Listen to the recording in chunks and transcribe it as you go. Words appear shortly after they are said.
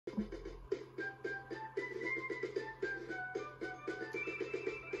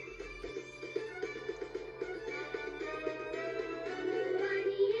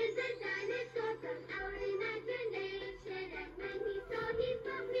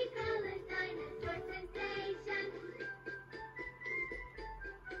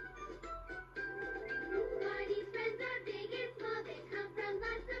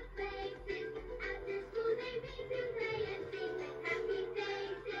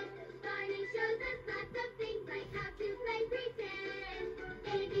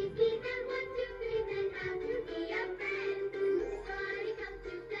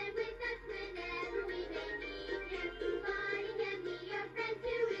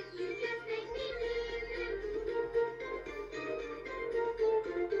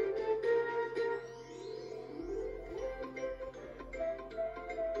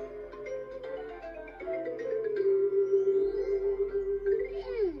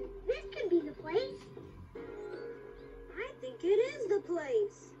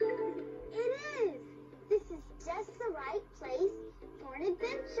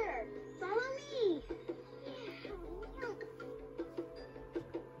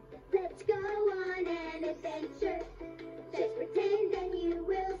adventure. Just pretend and you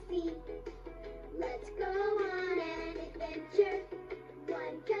will see. Let's go on an adventure.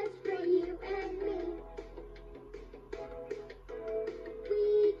 One just for you and me.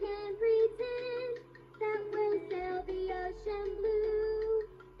 We can pretend that we'll sail the ocean blue,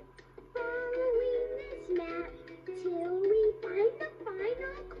 following this map till we find the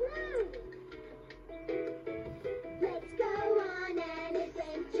final clue. Let's go on an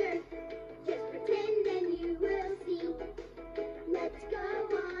adventure. Just pretend and you will see. Let's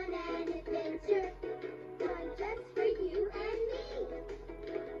go on an adventure. One just for you and me.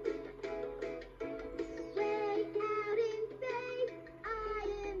 Way out in space, I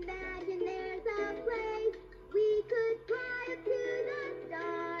imagine there's a place we could fly up to the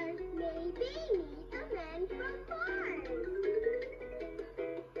stars. Maybe meet a man from Mars.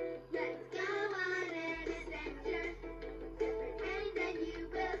 Let's go on an adventure. Just pretend and you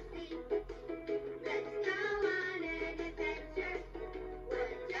will see. Let's go on an adventure.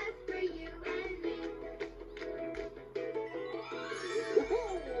 One just for you and me.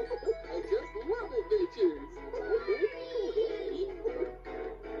 I just love adventures.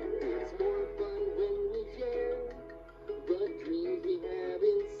 It's more fun when we share the dreams we have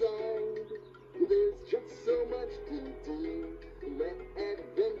inside. There's just so much to do. Let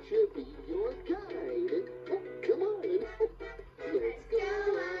adventure be your guide. Oh, come on. Let's Go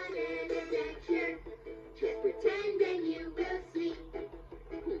on an adventure. Just pretend and you will see.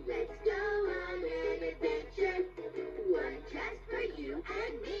 Let's go on an adventure. One just for you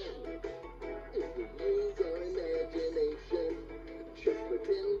and me. If we use our imagination, just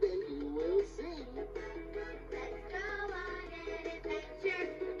pretend and you will see. Let's go on an adventure.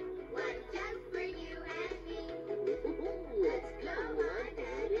 One just for you and me. Let's go on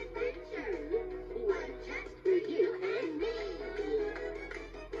an adventure. One just for you and me.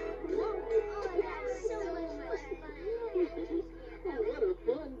 Oh, that was so much fun. What a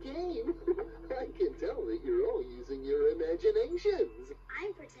fun game! I can tell that you're all using your imaginations.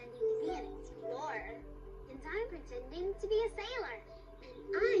 I'm pretending to be an explorer. And I'm pretending to be a sailor.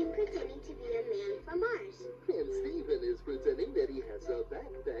 And I'm pretending to be a man from Mars. And Stephen is pretending that he has a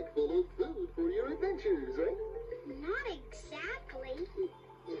backpack full of food for your adventures, right? Not exactly.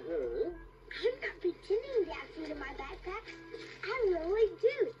 Huh? I'm not pretending to have food in my backpack. I really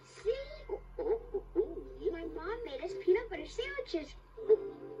do. See? Yeah. My mom made us peanut butter sandwiches.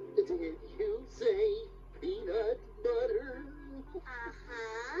 Did you say peanut butter?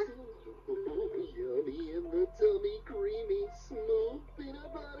 Uh-huh. Yummy in the tummy, creamy, smooth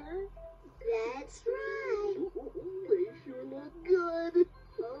peanut butter. That's right. They sure look good.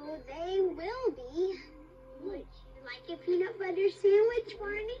 Oh, they will be. Would you like a peanut butter sandwich,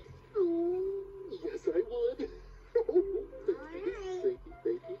 Barney? Oh, yes, I would. All right. Thank you,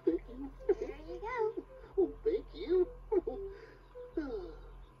 thank you, thank you. There you go. Oh, thank you.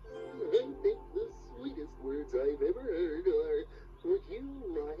 I think the sweetest words I've ever heard are, would you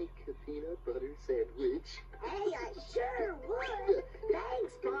like a peanut butter sandwich? Hey, I sure would.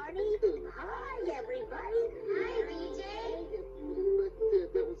 Thanks, Barney. Hi, everybody. Hi, BJ. But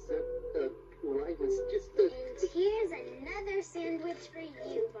that was, well, I was just, And here's another sandwich for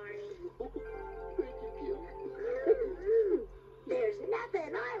you, Barney. thank you, Kim. There's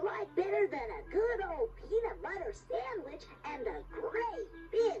nothing I like better than a good old peanut butter sandwich and a great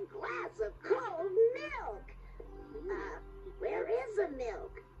big glass of cold milk. Where is the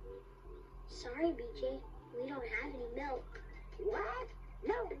milk? Sorry, BJ. We don't have any milk. What?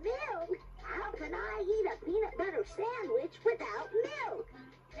 No milk? How can I eat a peanut butter sandwich without milk?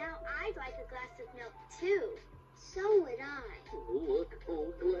 Now I'd like a glass of milk, too. So would I. Oh, a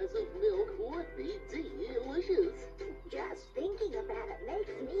cold glass of milk would be delicious. Just thinking about it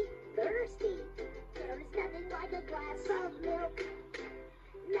makes me thirsty. There is nothing like a glass of milk.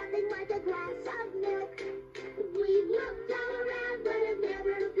 Nothing like a glass of milk. We've looked all around, but have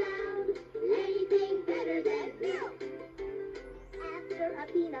never found anything better than milk. After a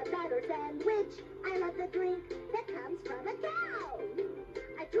peanut butter sandwich, I love the drink that comes from a cow.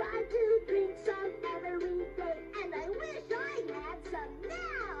 I try to drink some every day, and I wish I had some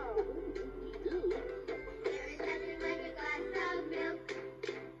now. We do. There is nothing like a glass of milk.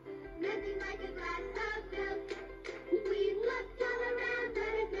 Nothing like a glass of milk. We've looked all around,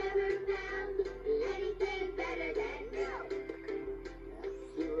 but have never found anything better than milk.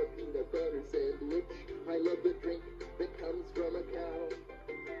 After a peanut butter sandwich, I love the drink that comes from a cow.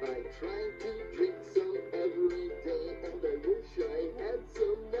 I try to drink some every day, and I wish I had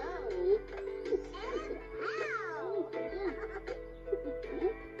some now. And how?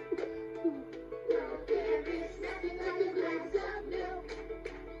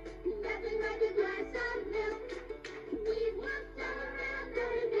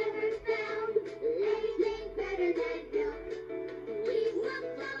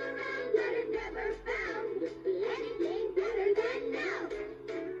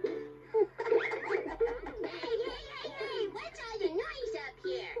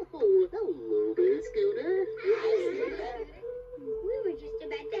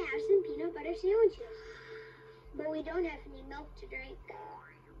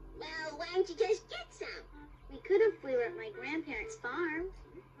 why don't you just get some? We could if we were at my grandparents' farm.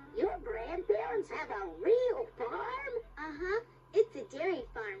 Your grandparents have a real farm? Uh-huh. It's a dairy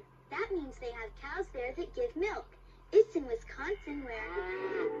farm. That means they have cows there that give milk. It's in Wisconsin where...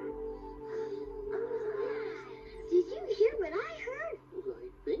 Did you hear what I heard? Well, I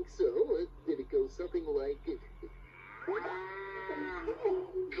think so. Did it go something like... I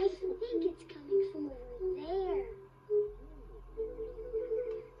think it's coming from over there.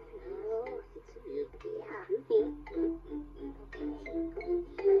 Oh, yeah. Careful.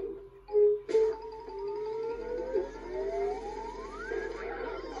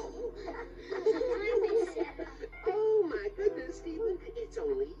 Oh, my goodness, Stephen. It's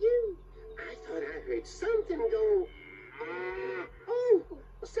only you. I thought I heard something go... Oh,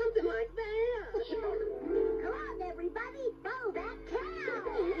 something like that. Come on, everybody, follow that cow.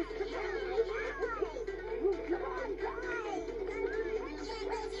 Come on, guys.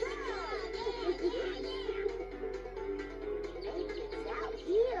 It's out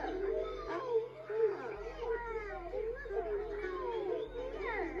here.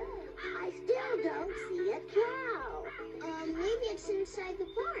 I still don't see a cow. Maybe it's inside the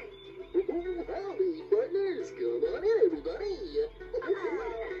barn. Howdy, partners. Come on in, everybody.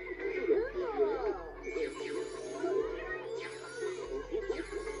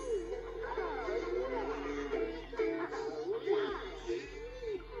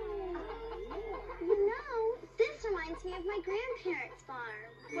 You know, this reminds me of my grandparents' farm.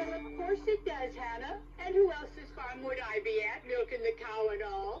 Well, of course it does, Hannah. And who else's farm would I be at, milking the cow and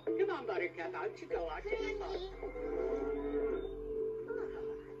all? Come on, Buttercup, out you go. I'll take you home.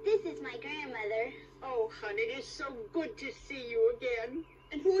 This is my grandmother. Oh, hon, it is so good to see you again.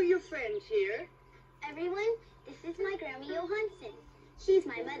 And who are your friends here? Everyone, this is my Grammy Johansson. She's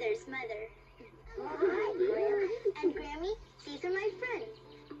my mother's mother. Hi, Grammy. And Grammy, these are my friends.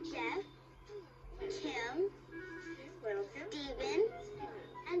 Jeff, Kim, Welcome. Steven,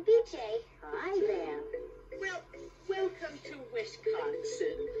 and BJ. Hi there. Well, welcome to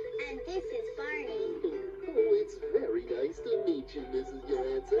Wisconsin. And this is Barney. Oh, it's very nice to meet you, Mrs.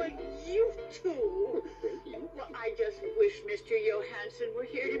 Johansson. Well, you too. Thank you. Well, I just wish Mr. Johansson were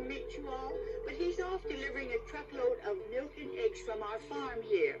here to meet you all, but he's off delivering a truckload of milk and eggs from our farm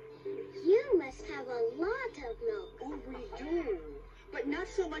here. You must have a lot of milk. Oh, we do. But not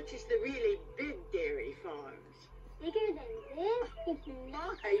so much as the really big dairy farms. Bigger than this?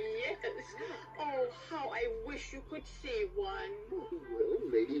 My, yes. Oh, how I wish you could see one. Well,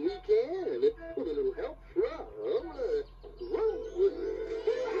 maybe we can. With a little help from...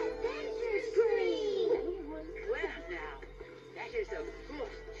 Adventure Stream. Well, now, that is a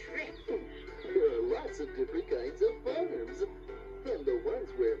good trip. There are lots of different kinds of farms. And the ones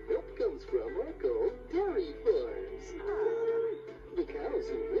where milk comes from are called dairy farms. The cows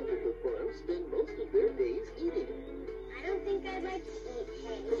who live at the farm spend most of their days eating. I don't think I'd like to eat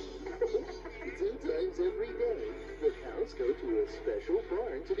hay. 2 times every day, the cows go to a special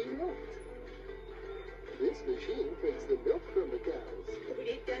barn to be milked. This machine takes the milk from the cows. But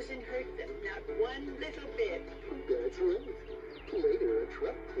it doesn't hurt them, not one little bit. That's right. Later, a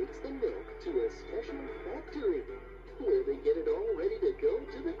truck takes the milk to a special factory where they get it all ready to go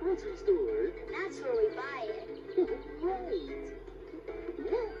to the grocery store. That's where we buy it. Right.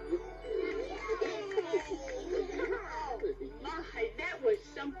 My, that was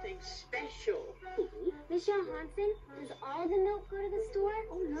something special. Miss Johansson, does all the milk go to the store?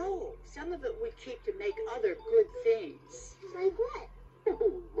 Oh, no. Some of it we keep to make other good things. Like what?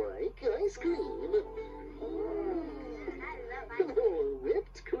 Oh, like ice cream. I love ice cream. Or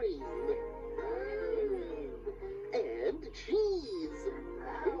whipped cream. And cheese.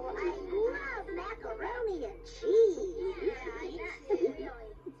 Oh, I love macaroni and cheese.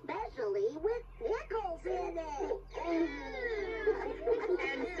 Especially with pickles in it.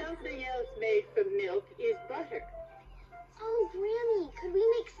 And something else made from milk is butter. Oh, Grammy, could we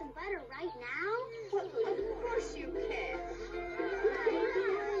make some butter right now? Well, of course you can.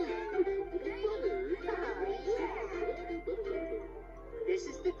 This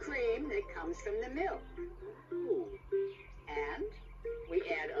is the cream that comes from the milk. Oh, And we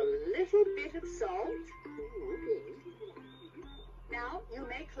add a little bit of salt. okay. Now, you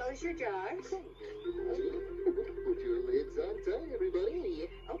may close your jars. Put your lids on tight, everybody.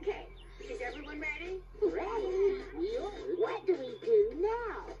 Okay. Is everyone ready? Ready? We are. What do we do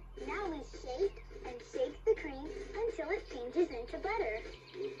now? Now we shake and shake the cream until it changes into butter.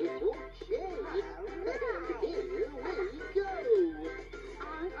 Okay. And here we go.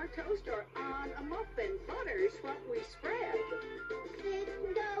 On our toast or on a muffin, butter's what we spread. It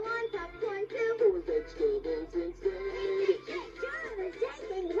can go on popcorn too. Or vegetables instead. John is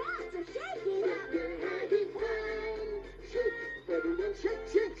taking lots of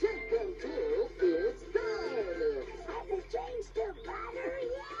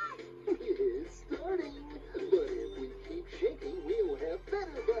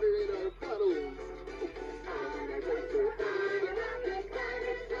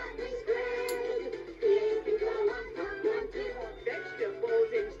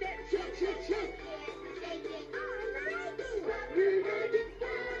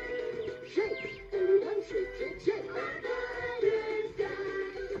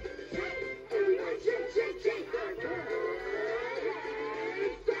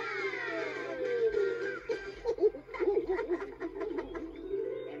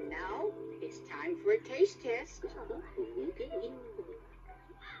for a taste test. Okay.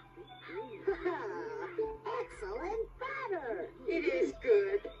 Excellent batter. It is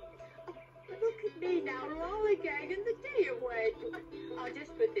good. Look at me now, lollygagging the day away. I'll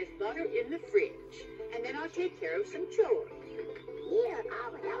just put this butter in the fridge, and then I'll take care of some chores. Here,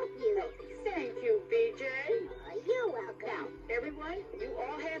 I'll help you. Thank you, BJ. You're welcome. Now, everyone, you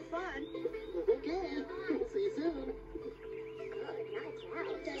all have fun. Okay. See you soon. Good night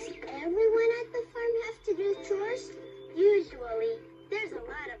out. Does everyone at the farm have to do chores? Usually, there's a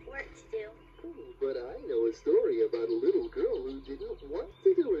lot of work to do. But I know a story about a little girl who didn't want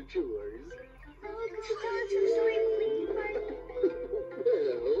to do her chores. Oh, could you tell us your story, please, Barney?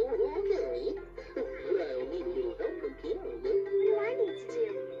 Well, okay. But I'll need a little help from Kim. What do I need to do?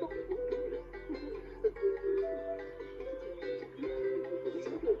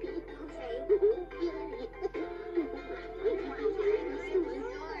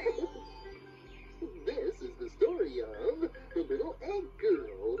 This is the story of the little egg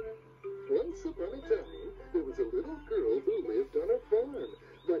girl. Once upon a time, there was a little girl who lived on a farm,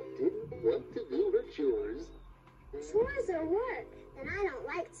 but didn't want to do her chores. Chores are work, and I don't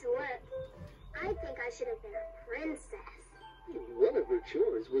like to work. I think I should have been a princess. One of her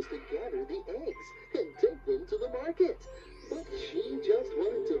chores was to gather the eggs and take them to the market. But she just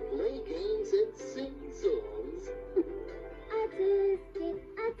wanted to play games and sing songs. A biscuit,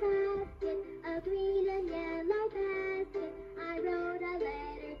 a basket, a green and yellow basket. I wrote a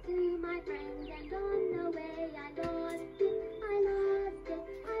letter to my friend, and on the way I lost it. I lost it,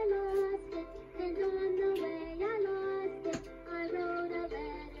 I lost it, and on the way I lost it. I wrote a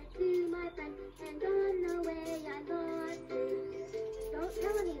letter to my friend, and on the way I lost it. Don't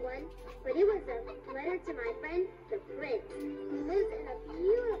tell anyone, but it was a letter to my friend, the prince, who lives in a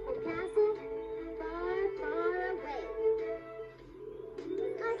beautiful castle far, far away.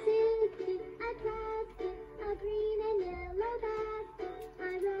 A biscuit, a basket, a green and yellow basket. I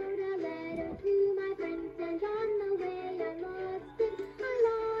wrote a letter to my friends, and on the way I lost it. I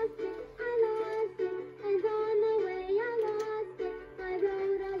lost it, I lost it, and on the way I lost it. I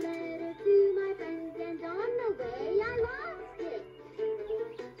wrote a letter to my friends, and on the way I lost it.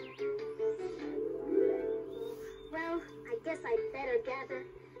 Well, I guess I'd better gather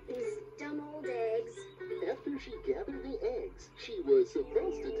these dumb old eggs. After she gathered the eggs, she was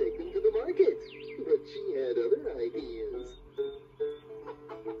supposed to take them to the market. But she had other ideas.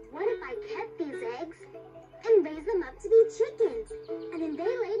 What if I kept these eggs and raised them up to be chickens, and then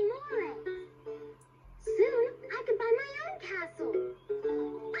they laid more eggs? Soon, I could buy my own castle.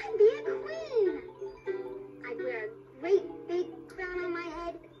 I'd be a queen. I'd wear a great big crown on my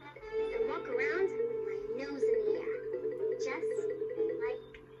head and walk around with my nose in the air, just like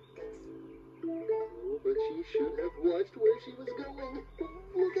this. Oh, but she should have watched where she was going.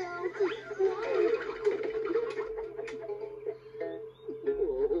 Look out! Oh,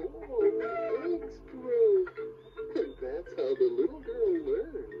 eggs broke. And that's how the little girl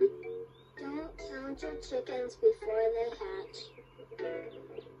learned. Don't count your chickens before they hatch.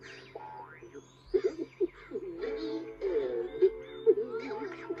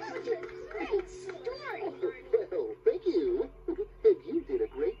 Great story. Well, thank you. And you did a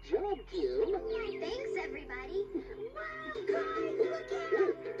great job, Kim. Thanks, everybody. Wow, guys, look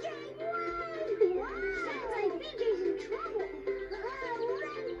out! Gang one! Wow! Sounds like BJ's in trouble.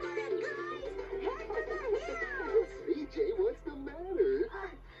 Run for it, guys! Head for the hills! CJ, what's the matter?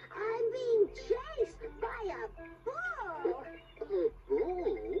 I'm being chased by a bull. A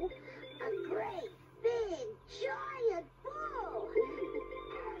bull? A great, big, giant bull.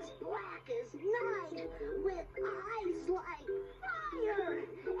 As black as night, with eyes like fire,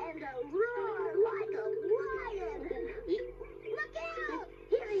 and a roar like a lion. Look out!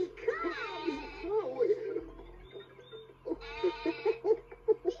 Here he comes!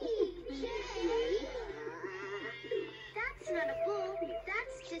 That's not a bull.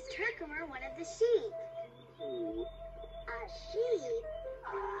 That's just Herkimer, one of the sheep. A sheep?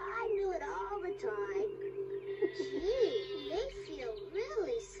 I knew it all the time. Gee, they feel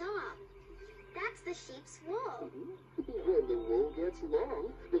really soft. That's the sheep's wool. When the wool gets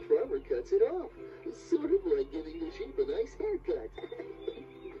long, the farmer cuts it off. Sort of like giving the sheep a nice haircut.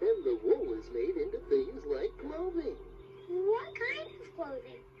 Then the wool is made into things like clothing. What kind of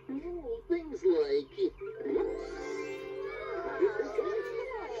clothing? Oh, things like...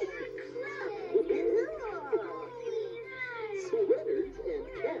 sweaters and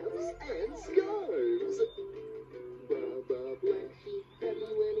caps and scarves. Baba Black Sheep, have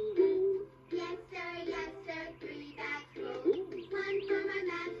you any wool? Yes, sir, 3 bags full. One for my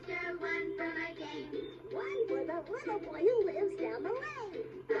master, one for my king. One for the little boy who lives down the lane.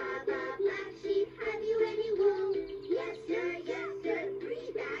 Baba Black Sheep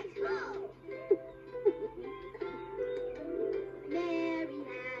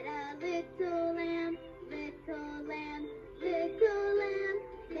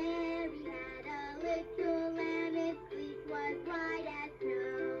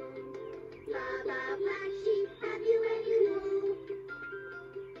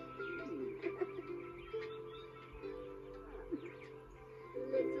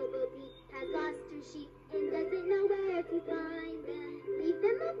the sheep and doesn't know where to find them. Leave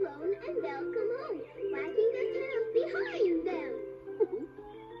them alone and they'll come home, wagging their tails behind them.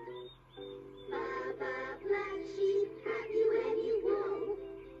 Baba, black sheep, have you any wool?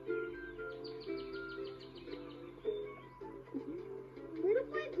 Little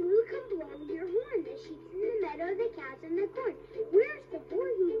boy blue, come blow your horn. The sheep's in the meadow, the cow's in the corn. Where's the boy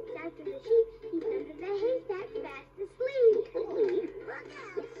who looks after the sheep? He's under the haystack, fast asleep. Look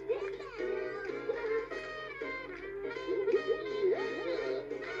out, stand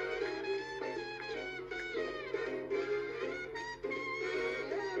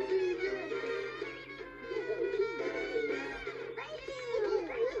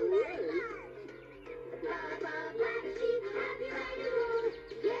Baba, black sheep, have you any wool?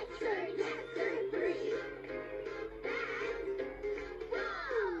 Yes, sir, 3.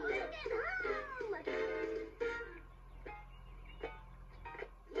 Whoa, look at home!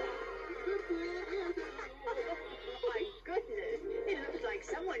 My goodness, it looks like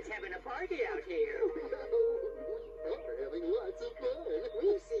someone's having a party out here. We're having lots of fun.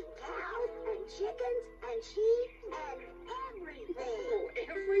 We've seen cows and chickens and sheep and everything. Oh,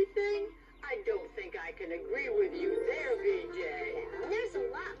 everything? I don't think I can agree with you there, BJ. There's a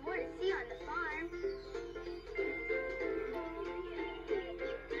lot more to see on the farm.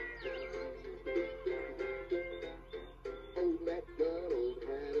 Old MacDonald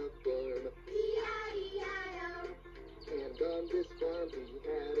had a farm, E-I-E-I-O, and on this farm he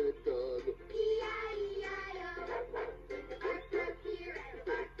had a dog. E-I-E-I-O. Bark, bark here and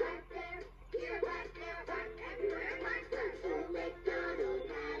bark, bark there. Here, bark, there, bark, everywhere, bark, bark. Old MacDonald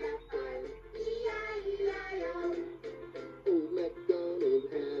had a farm, E-I-E-I-O, Old MacDonald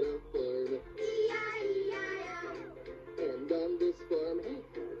had a farm, E-I-E-I-O, and on this farm he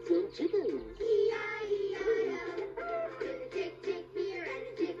had some chickens. E-I-E-I-O. There's a chick, chick here and a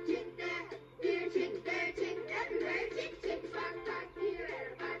chick, chick there. Here, chick, there, chick, everywhere, chick, chick. Bark, bark here and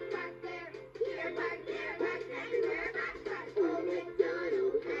a bark, bark there. Here, bark, there, bark, everywhere, bark, bark. Old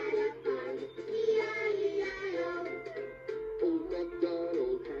MacDonald had a farm, E-I-E-I-O, Old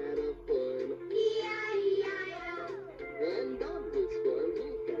MacDonald had a farm, E-I-E-I-O, and on this farm he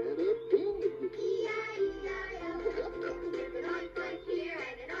had a pig. E-I-E-I-O. There's an oink oink here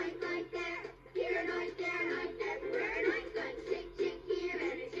and an oink oink there. Here an oink, there an oink, everywhere an oink oink. Chick chick here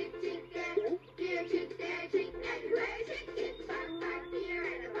and a chick chick there. Here chick, there chick, everywhere chick chick. Bark bark here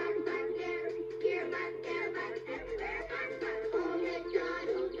and a bark bark there. Here bark, there bark, everywhere bark bark. Old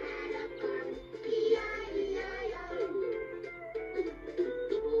MacDonald had a farm, E-I-E-I-O,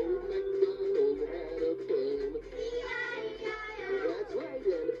 Old MacDonald had a farm. E-I-E-I-O, That's right,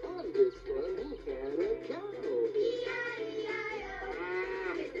 and on this farm he had a cow. E-I-E-I-O.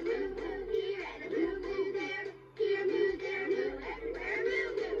 There's a moo moo here and a moo moo there. Here moo, there moo, everywhere moo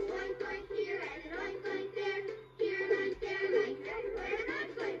moo. Oink oink here and an oink oink there. Here an oink, there an oink, everywhere an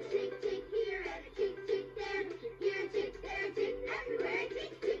oink oink. Chick chick here and a chick chick there. Here chick, there chick, everywhere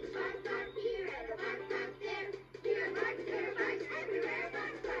chick chick. Bark bark here and a bark bark there. Here bark, there bark, everywhere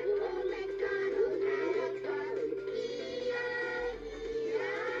bark bark. Old MacDonald had a farm,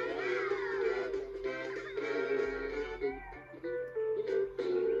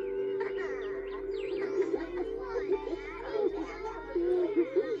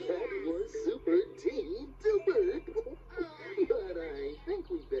 That was super duper. But I think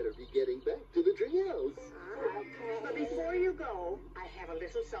we better be getting back to the treehouse. But before you go, I have a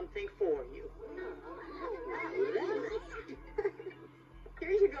little something for you.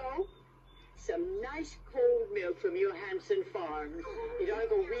 Here you go. Some nice cold milk from your Hanson farm. It ought to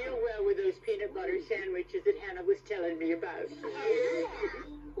go real well with those peanut butter sandwiches that Hannah was telling me about.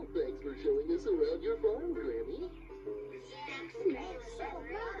 Well, thanks for showing us around your farm, Grammy. Thanks so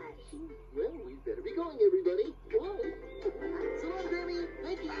much. Well, we better be going, everybody. Come on. So long, Grammy.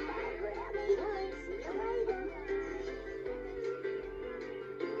 Thank you. Bye, Grammy. Bye.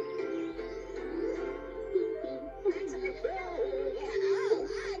 See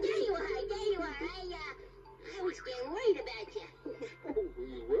you later. There you are. I was getting worried about you. Oh, we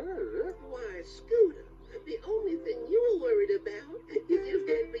were? Why, Scooter, the only thing you were worried about is if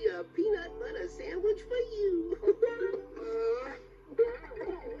there'd be a peanut butter sandwich for you.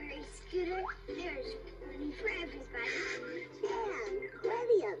 Don't worry, Scooter. There's plenty for everybody. And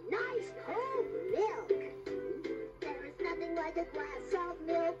plenty of nice cold milk. There is nothing like a glass of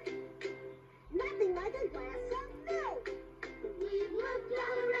milk. Nothing like a glass of milk. We've looked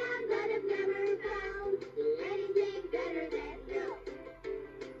all around but have never found anything better than milk.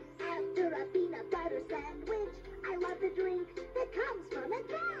 After a peanut butter sandwich, I love the drink that comes from a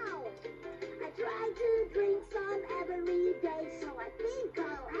cow. I try to drink some every day, so I think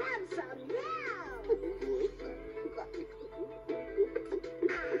I'll have some now.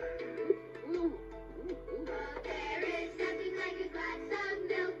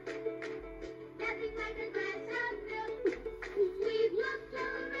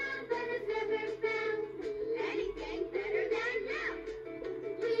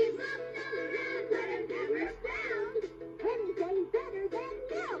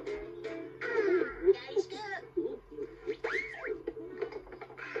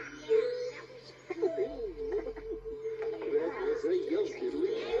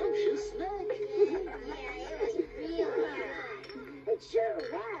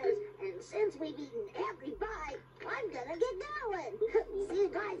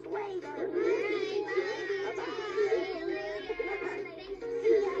 Barney,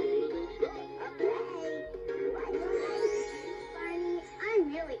 I'm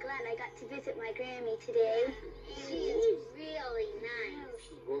really glad I got to visit my Grammy today. She is really nice.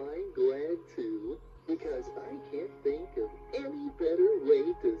 Well, I'm glad too, because I can't think of any better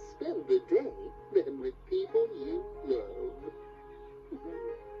way to spend the day than with people you love.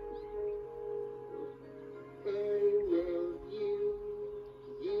 I love you,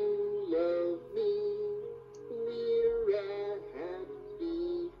 you love me, we're a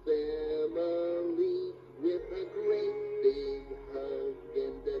happy family, with a great big hug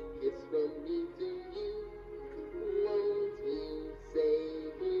and a kiss from me to you. Won't you say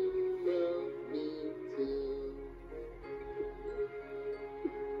you love me too?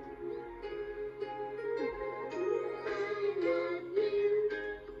 I love you,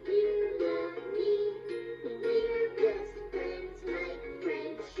 you love me, we're best friends like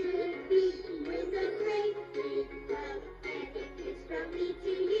friends should be, with a great big hug and a kiss from me to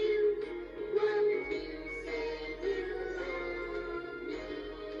you. Won't you say you love me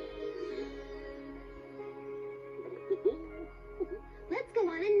too? Let's go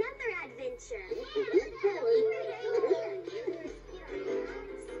on another adventure.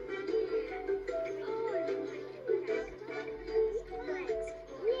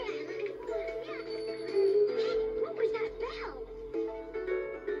 What was that bell?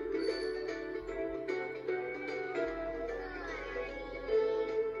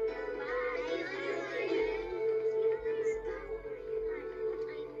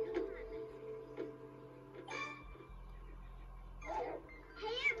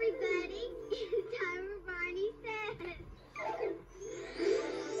 Hey everybody, it's time for Barney Says.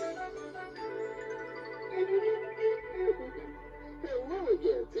 Hello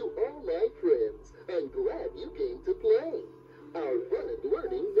again to all my friends. I'm glad you came to play. Our fun and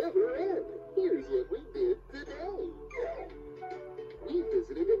learning never end. Here's what we did today. We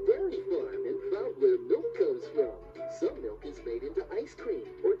visited a dairy farm and found where milk comes from. Some milk is made into ice cream,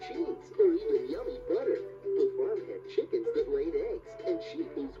 or cheese, or even yummy butter. The farm had chickens that laid eggs, and sheep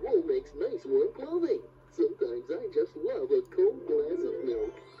whose wool makes nice warm clothing. Sometimes I just love a cold glass of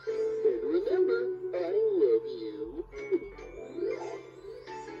milk. And remember, I love you.